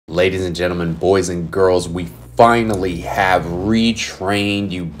Ladies and gentlemen, boys and girls, we finally have retrained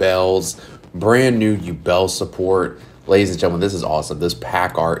Yubel's brand new Yubel support. Ladies and gentlemen, this is awesome. This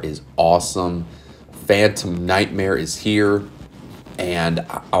pack art is awesome. Phantom Nightmare is here. And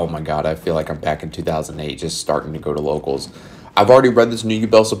oh my god, I feel like I'm back in 2008, just starting to go to locals. I've already read this new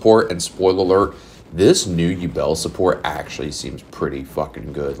Yubel support, and spoiler alert, this new Yubel support actually seems pretty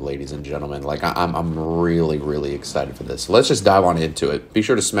fucking good, ladies and gentlemen. Like, I'm really, really excited for this. So let's just dive on into it. Be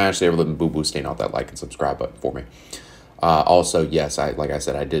sure to smash the ever-living boo-boo stain off that like and subscribe button for me. Also, yes, like I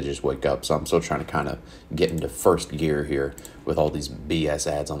said, I did just wake up, so I'm still trying to kind of get into first gear here with all these BS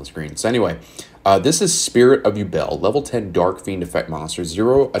ads on the screen. So anyway, this is Spirit of Yubel, level 10 Dark Fiend effect monster,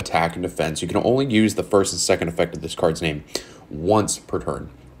 0 attack and defense. You can only use the first and second effect of this card's name once per turn.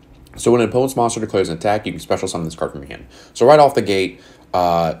 So when an opponent's monster declares an attack, you can special summon this card from your hand. So right off the gate,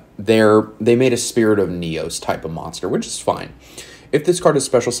 they made a Spirit of Neos type of monster, which is fine. If this card is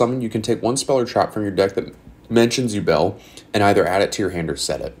special summoned, you can take one spell or trap from your deck that mentions Yubel and either add it to your hand or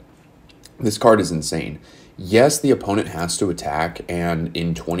set it. This card is insane. Yes, the opponent has to attack, and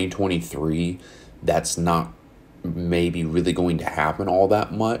in 2023, that's not maybe really going to happen all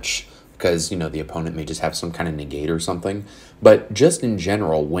that much, because, you know, the opponent may just have some kind of negate or something. But just in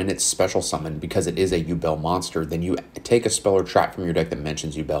general, when it's special summoned, because it is a Yubel monster, then you take a spell or trap from your deck that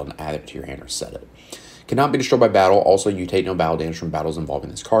mentions Yubel and add it to your hand or set it. Cannot be destroyed by battle. Also, you take no battle damage from battles involving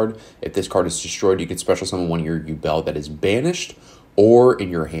this card. If this card is destroyed, you can special summon one of your Yubel that is banished or in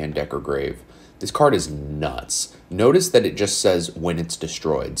your hand, deck, or grave. This card is nuts. Notice that it just says when it's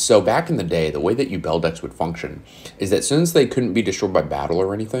destroyed. So back in the day, the way that Yubel decks would function is that since they couldn't be destroyed by battle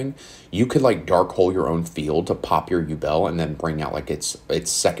or anything, you could like dark hole your own field to pop your Yubel and then bring out like its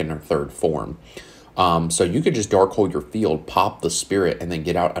second or third form. So you could just dark hole your field, pop the spirit, and then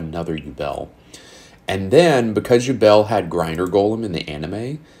get out another Yubel. And then because Yubel had Grinder Golem in the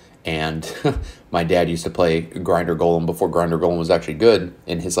anime, and my dad used to play Grinder Golem before Grinder Golem was actually good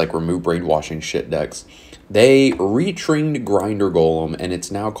in his like remove brainwashing shit decks. They retrained Grinder Golem, and it's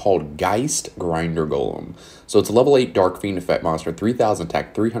now called Geist Grinder Golem. So it's a level 8 Dark Fiend effect monster, 3000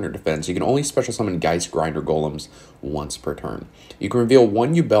 attack, 300 defense. You can only special summon Geist Grinder Golems once per turn. You can reveal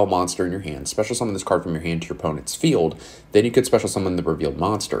one Yubel monster in your hand, special summon this card from your hand to your opponent's field. Then you could special summon the revealed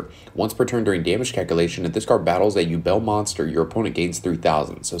monster. Once per turn during damage calculation, if this card battles a Yubel monster, your opponent gains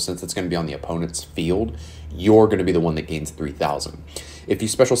 3000. So since it's going to be on the opponent's field, you're going to be the one that gains 3000. If you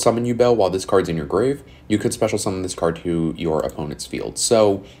special summon Yubel while this card's in your grave, you could special summon this card to your opponent's field.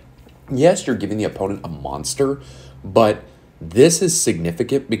 So, yes, you're giving the opponent a monster, but this is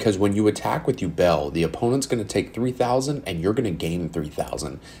significant because when you attack with Yubel, the opponent's going to take 3000 and you're going to gain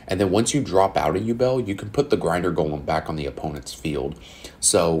 3000. And then once you drop out of Yubel, you can put the Grinder Golem back on the opponent's field.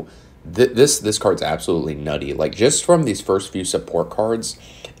 So this card's absolutely nutty. Like, just from these first few support cards,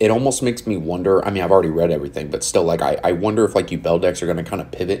 it almost makes me wonder. I mean, I've already read everything, but still, like, I wonder if like Yubel decks are going to kind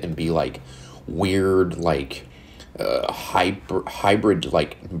of pivot and be like weird, like hybrid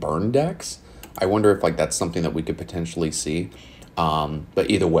like burn decks. I wonder if like that's something that we could potentially see. But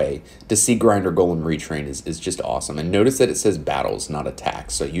either way, to see Grinder Golem retrain is just awesome. And notice that it says battles, not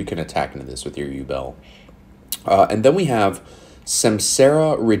attacks, so you can attack into this with your Yubel. And then we have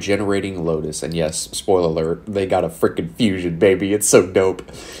Samsara Regenerating Lotus, and yes, spoiler alert, they got a freaking fusion, baby. It's so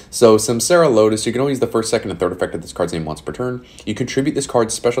dope. So Samsara Lotus, you can only use the first, second, and third effect of this card's name once per turn. You contribute this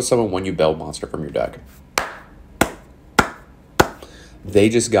card, special summon one Yubel monster from your deck. They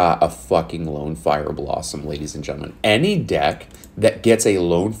just got a fucking Lone Fire Blossom, ladies and gentlemen. Any deck that gets a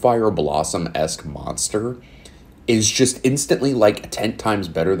Lone Fire Blossom-esque monster is just instantly like 10 times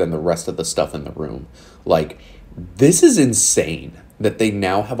better than the rest of the stuff in the room. Like, this is insane that they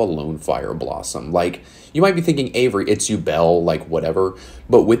now have a Lone Fire Blossom. Like, you might be thinking, Avery, it's Yubel, like, whatever.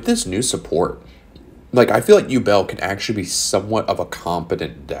 But with this new support, like, I feel like Yubel can actually be somewhat of a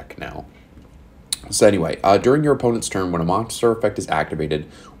competent deck now. So anyway, during your opponent's turn, when a monster effect is activated,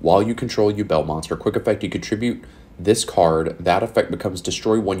 while you control a Yubel monster, quick effect, you contribute this card. That effect becomes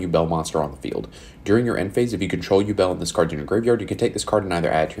destroy one Yubel monster on the field. During your end phase, if you control Yubel and this card's in your graveyard, you can take this card and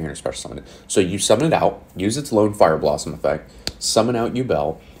either add it to your hand or special summon it. So you summon it out, use its Lone Fire Blossom effect, summon out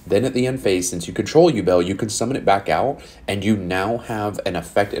Yubel. Then at the end phase, since you control Yubel, you can summon it back out, and you now have an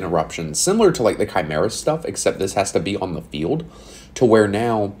effect interruption, similar to like the Chimera stuff, except this has to be on the field, to where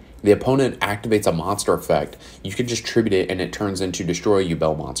now the opponent activates a monster effect, you can just tribute it and it turns into destroy a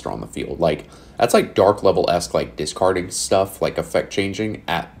Yubel monster on the field. Like, that's like dark level-esque, like discarding stuff, like effect changing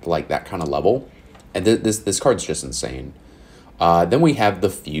at like that kind of level. And this card's just insane. Then we have the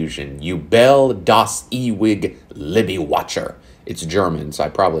fusion, Yubel das ewig Libby Watcher. It's German, so I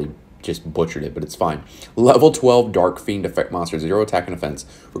probably just butchered it, but it's fine. Level 12 Dark Fiend effect monster, 0 attack and defense.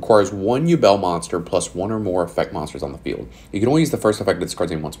 Requires 1 Yubel monster plus 1 or more effect monsters on the field. You can only use the first effect of this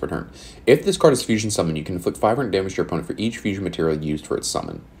card's name once per turn. If this card is fusion summoned, you can inflict 500 damage to your opponent for each fusion material used for its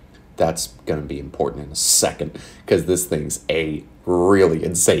summon. That's going to be important in a second, because this thing's a really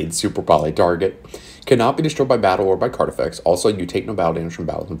insane super poly target. Cannot be destroyed by battle or by card effects. Also, you take no battle damage from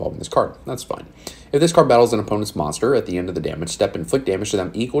battles involving this card. That's fine. If this card battles an opponent's monster, at the end of the damage step, inflict damage to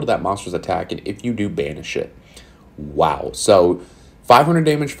them equal to that monster's attack, and if you do, banish it. Wow. So, 500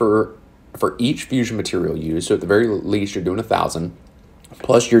 damage for each fusion material used, so at the very least, you're doing 1,000,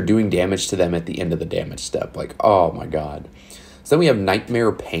 plus you're doing damage to them at the end of the damage step. Like, oh my god. So then we have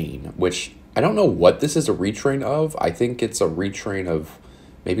Nightmare Pain, which I don't know what this is a retrain of. I think it's a retrain of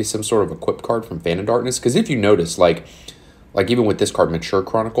maybe some sort of equipped card from Phantom Darkness. Because if you notice, like even with this card, Mature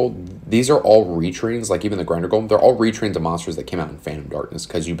Chronicle, these are all retrains. Like even the Grinder Golem, they're all retrains of monsters that came out in Phantom Darkness.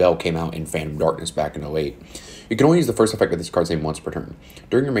 Because Yubel came out in Phantom Darkness back in 08. You can only use the first effect of this card's name once per turn.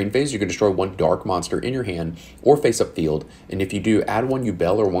 During your main phase, you can destroy 1 dark monster in your hand or face-up field, and if you do, add 1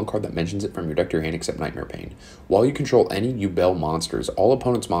 Yubel or 1 card that mentions it from your deck to your hand except Nightmare Pain. While you control any Yubel monsters, all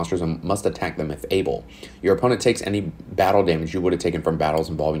opponent's monsters must attack them if able. Your opponent takes any battle damage you would have taken from battles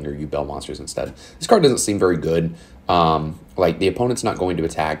involving your Yubel monsters instead. This card doesn't seem very good. Like, the opponent's not going to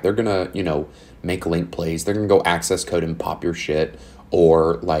attack. They're going to, you know, make link plays. They're going to go access code and pop your shit,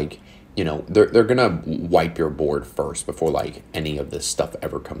 or, like, you know, they're going to wipe your board first before, like, any of this stuff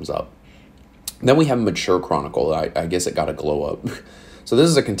ever comes up. Then we have Mature Chronicle. I guess it got a glow up. So this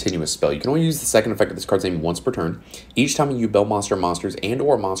is a continuous spell. You can only use the second effect of this card's name once per turn. Each time a Yubel monsters and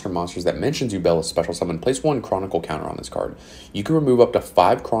or monsters that mentions Yubel as special summon, place 1 Chronicle counter on this card. You can remove up to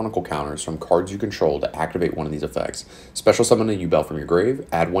 5 Chronicle counters from cards you control to activate one of these effects. Special summon a Yubel from your grave,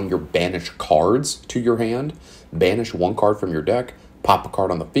 add 1 of your banished cards to your hand, banish 1 card from your deck, pop a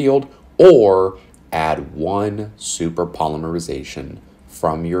card on the field, or add 1 Super Polymerization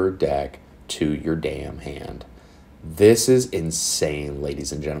from your deck to your damn hand. This is insane,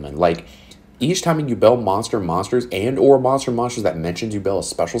 ladies and gentlemen. Like, each time you Yubel monsters and or monsters that mentions Yubel a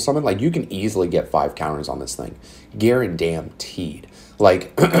special summon, like, you can easily get 5 counters on this thing. Guaranteed.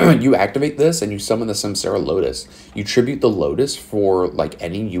 Like, you activate this and you summon the Samsara Lotus. You tribute the Lotus for, like,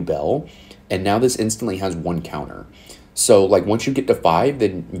 any Yubel, and now this instantly has 1 counter. So, like, once you get to 5,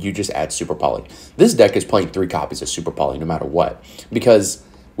 then you just add Super Poly. This deck is playing 3 copies of Super Poly no matter what. Because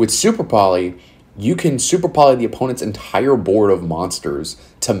with Super Poly, you can Super Poly the opponent's entire board of monsters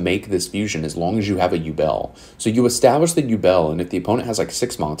to make this fusion as long as you have a Yubel. So you establish the Yubel, and if the opponent has like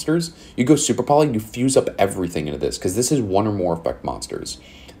 6 monsters, you go Super Poly and you fuse up everything into this, because this is 1 or more effect monsters.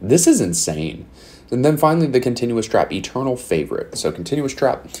 This is insane. And then finally, the Continuous Trap, Eternal Favorite. So Continuous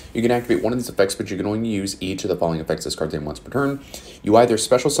Trap, you can activate one of these effects, but you can only use each of the following effects this card's name once per turn. You either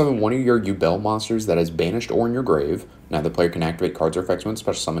special summon 1 of your Yubel monsters that is banished or in your grave. Now the player can activate cards or effects when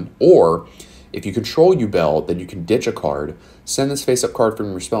special summon, or if you control Yubel, then you can ditch a card, send this face-up card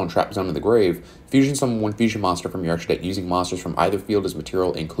from your spell and trap zone to the grave, fusion summon 1 fusion monster from your extra deck using monsters from either field as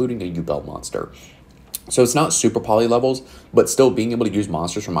material, including a Yubel monster. So it's not Super Poly levels, but still being able to use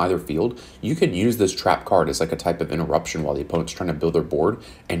monsters from either field, you can use this trap card as like a type of interruption while the opponent's trying to build their board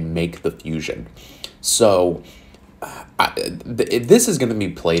and make the fusion. So this is going to be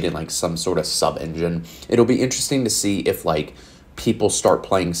played in like some sort of sub-engine. It'll be interesting to see if like people start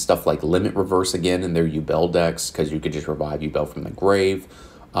playing stuff like Limit Reverse again in their Yubel decks, because you could just revive Yubel from the grave.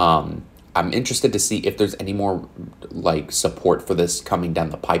 I'm interested to see if there's any more like support for this coming down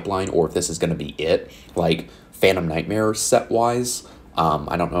the pipeline, or if this is going to be it, like Phantom Nightmare set-wise.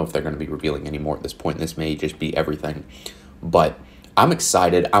 I don't know if they're going to be revealing any more at this point. This may just be everything. But I'm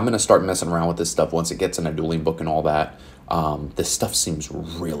excited. I'm going to start messing around with this stuff once it gets in a dueling book and all that. This stuff seems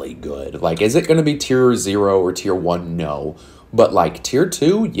really good. Like, is it going to be tier 0 or tier 1? No. But, like, tier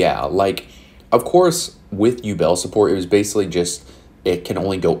 2? Yeah. Like, of course, with Yubel support, it was basically just, it can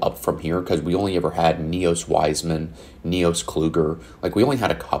only go up from here, because we only ever had Neos Wiseman, Neos Kluger. Like, we only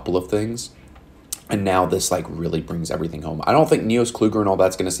had a couple of things. And now this, like, really brings everything home. I don't think Neos Kluger and all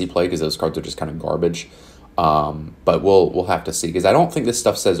that's going to see play, because those cards are just kind of garbage. But we'll have to see, because I don't think this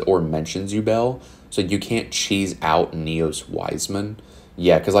stuff says or mentions Yubel, so you can't cheese out Neos Wiseman.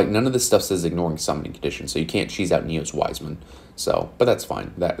 Yeah, because like none of this stuff says ignoring summoning conditions, so you can't cheese out Neos Wiseman. So, but that's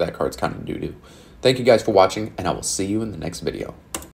fine. That card's kind of doo-doo. Thank you guys for watching, and I will see you in the next video.